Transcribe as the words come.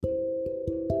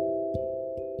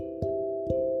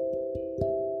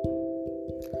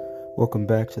Welcome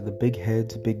back to the Big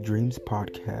Heads, Big Dreams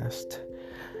podcast.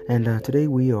 And today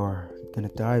we are going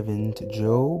to dive into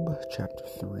Job chapter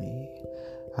 3.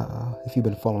 If you've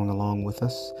been following along with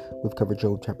us, we've covered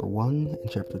Job chapter 1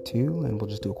 and chapter 2, and we'll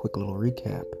just do a quick little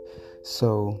recap.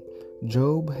 So,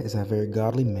 Job is a very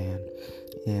godly man,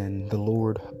 and the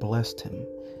Lord blessed him.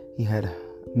 He had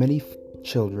many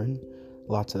children,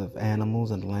 lots of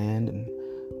animals and land and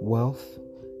wealth,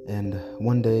 and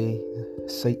one day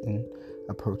Satan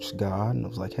approached God and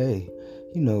was like, hey,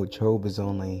 Job is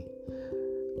only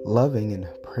loving and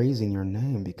praising your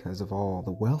name because of all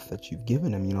the wealth that you've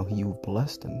given him. You've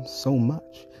blessed him so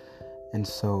much. And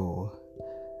so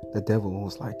the devil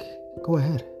was like, go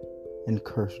ahead and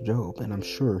curse Job, and I'm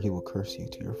sure he will curse you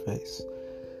to your face.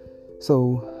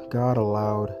 So God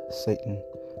allowed Satan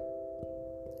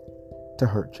to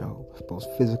hurt Job, both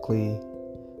physically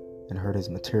and hurt his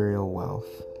material wealth.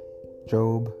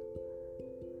 Job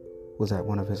was at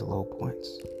one of his low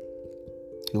points.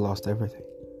 He lost everything.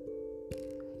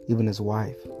 Even his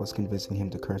wife was convincing him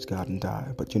to curse God and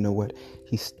die. But you know what?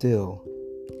 He still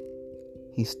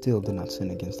did not sin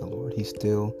against the Lord. He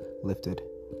still lifted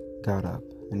God up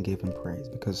and gave him praise,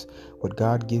 because what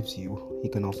God gives you, he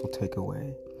can also take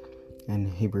away.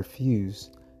 And he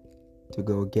refused to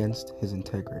go against his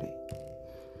integrity.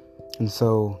 And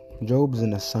so Job's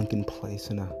in a sunken place,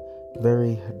 in a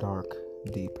very dark,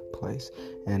 deep place,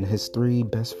 and his three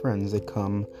best friends, they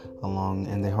come along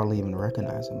and they hardly even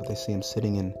recognize him, but they see him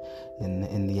sitting in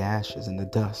the ashes, in the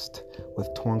dust,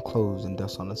 with torn clothes and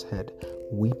dust on his head,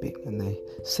 weeping, and they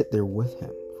sit there with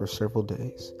him for several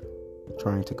days,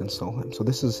 trying to console him. So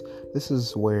this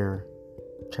is where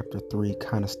chapter 3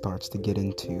 kind of starts to get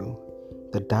into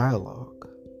the dialogue,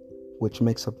 which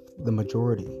makes up the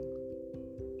majority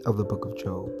of the book of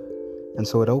Job. And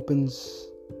so it opens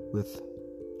with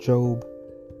Job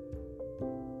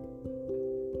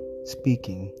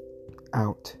speaking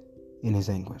out in his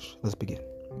anguish. Let's begin.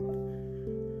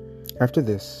 After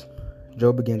this,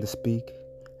 Job began to speak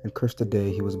and cursed the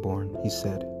day he was born. He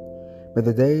said, may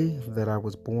the day that I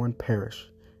was born perish,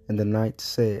 and the night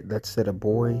that said a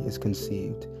boy is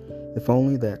conceived. If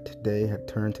only that day had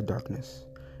turned to darkness.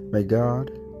 May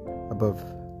God above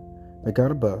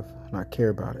not care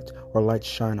about it, or light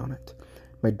shine on it.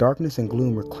 May darkness and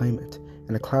gloom reclaim it,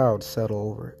 and a cloud settle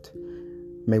over it.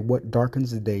 May what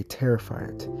darkens the day terrify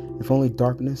it. If only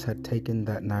darkness had taken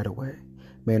that night away.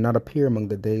 May it not appear among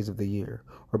the days of the year,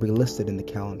 or be listed in the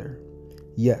calendar.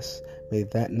 Yes, may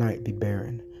that night be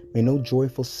barren. May no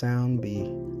joyful sound be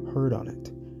heard on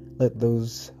it. Let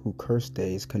those who curse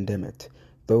days condemn it,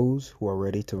 those who are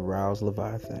ready to rouse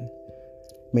Leviathan.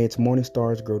 May its morning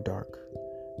stars grow dark.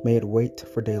 May it wait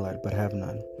for daylight but have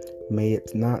none. May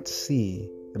it not see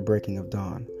the breaking of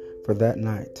dawn, for that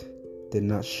night did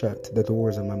not shut the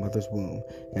doors of my mother's womb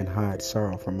and hide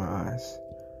sorrow from my eyes.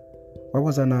 Why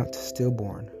was I not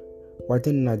stillborn? Why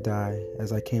didn't I die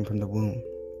as I came from the womb?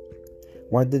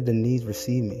 Why did the knees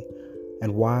receive me,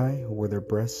 and why were there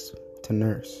breasts to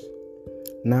nurse?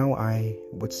 Now I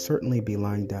would certainly be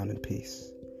lying down in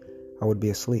peace. I would be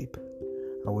asleep.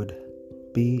 I would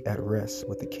be at rest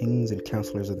with the kings and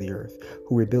counselors of the earth,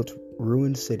 who rebuilt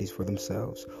ruined cities for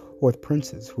themselves, or with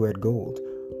princes who had gold,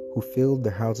 who filled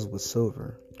their houses with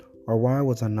silver. Or why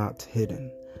was I not hidden,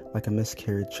 like a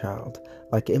miscarried child,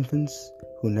 like infants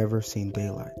who never seen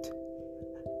daylight?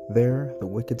 There the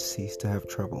wicked cease to have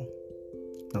trouble.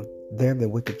 No, there the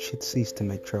wicked should cease to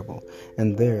make trouble,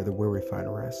 and there the weary find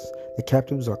rest. The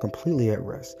captives are completely at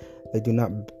rest. They do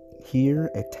not hear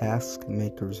a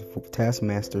taskmaster's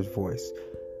voice.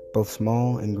 Both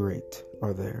small and great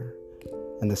are there,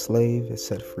 and the slave is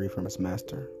set free from his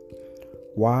master.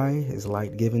 Why is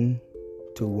light given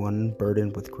to one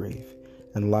burdened with grief,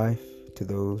 and life to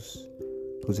those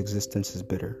whose existence is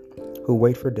bitter, who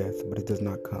wait for death, but it does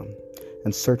not come,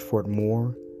 and search for it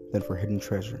more than for hidden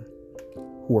treasure,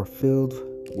 who are filled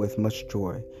with much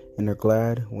joy, and are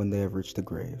glad when they have reached the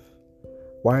grave?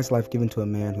 Why is life given to a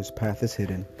man whose path is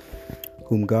hidden,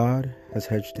 whom God has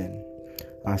hedged in?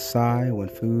 I sigh when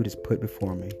food is put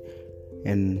before me,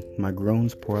 and my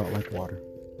groans pour out like water.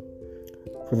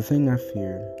 For the thing I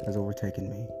feared has overtaken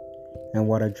me, and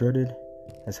what I dreaded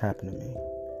has happened to me.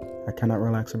 I cannot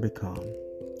relax or be calm.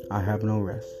 I have no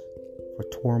rest, for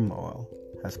turmoil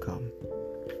has come.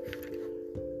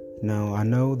 Now, I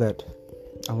know that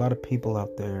a lot of people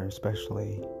out there,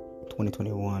 especially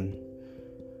 2021,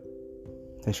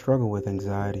 they struggle with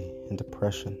anxiety and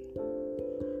depression.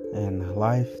 And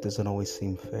life doesn't always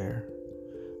seem fair.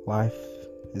 Life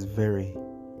is very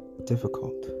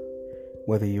difficult,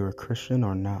 whether you're a Christian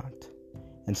or not.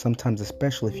 And sometimes,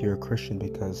 especially if you're a Christian,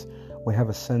 because we have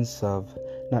a sense of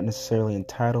not necessarily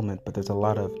entitlement, but there's a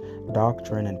lot of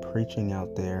doctrine and preaching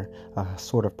out there, a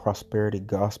sort of prosperity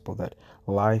gospel that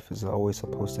life is always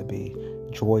supposed to be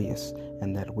joyous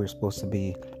and that we're supposed to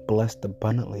be blessed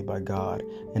abundantly by God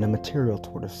in a material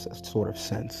sort of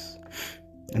sense.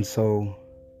 And so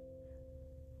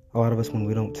a lot of us, when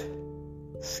we don't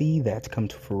see that come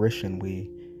to fruition, we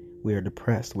are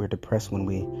depressed. We're depressed when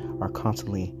we are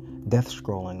constantly death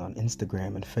scrolling on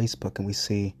Instagram and Facebook, and we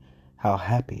see how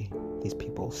happy these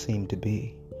people seem to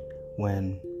be,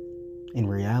 when in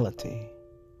reality,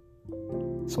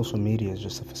 social media is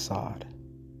just a facade.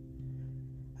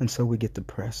 And so we get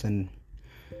depressed, and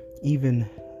even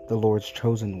the Lord's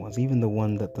chosen ones, even the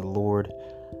one that the Lord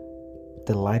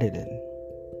delighted in,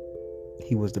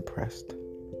 he was depressed.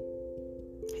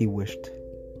 He wished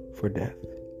for death.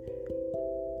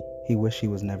 He wished he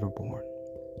was never born.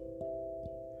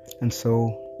 And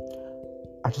so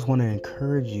I just want to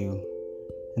encourage you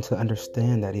and to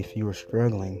understand that if you are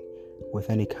struggling with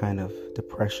any kind of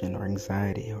depression or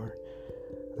anxiety or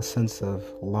a sense of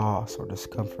loss or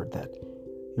discomfort, that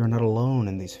you're not alone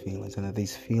in these feelings, and that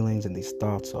these feelings and these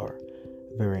thoughts are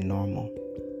very normal.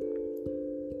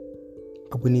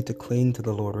 But we need to cling to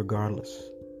the Lord regardless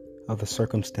of the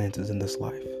circumstances in this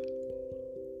life.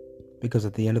 Because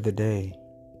at the end of the day,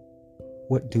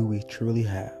 what do we truly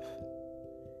have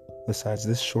besides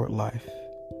this short life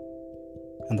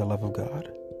and the love of God?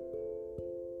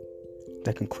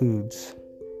 That concludes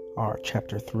our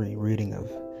chapter 3 reading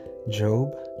of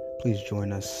Job. Please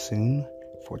join us soon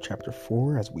for chapter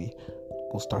 4 as we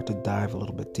will start to dive a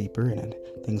little bit deeper, and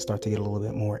things start to get a little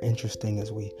bit more interesting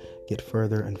as we get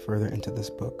further and further into this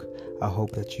book. I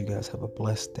hope that you guys have a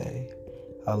blessed day.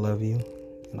 I love you,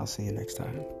 and I'll see you next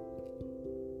time.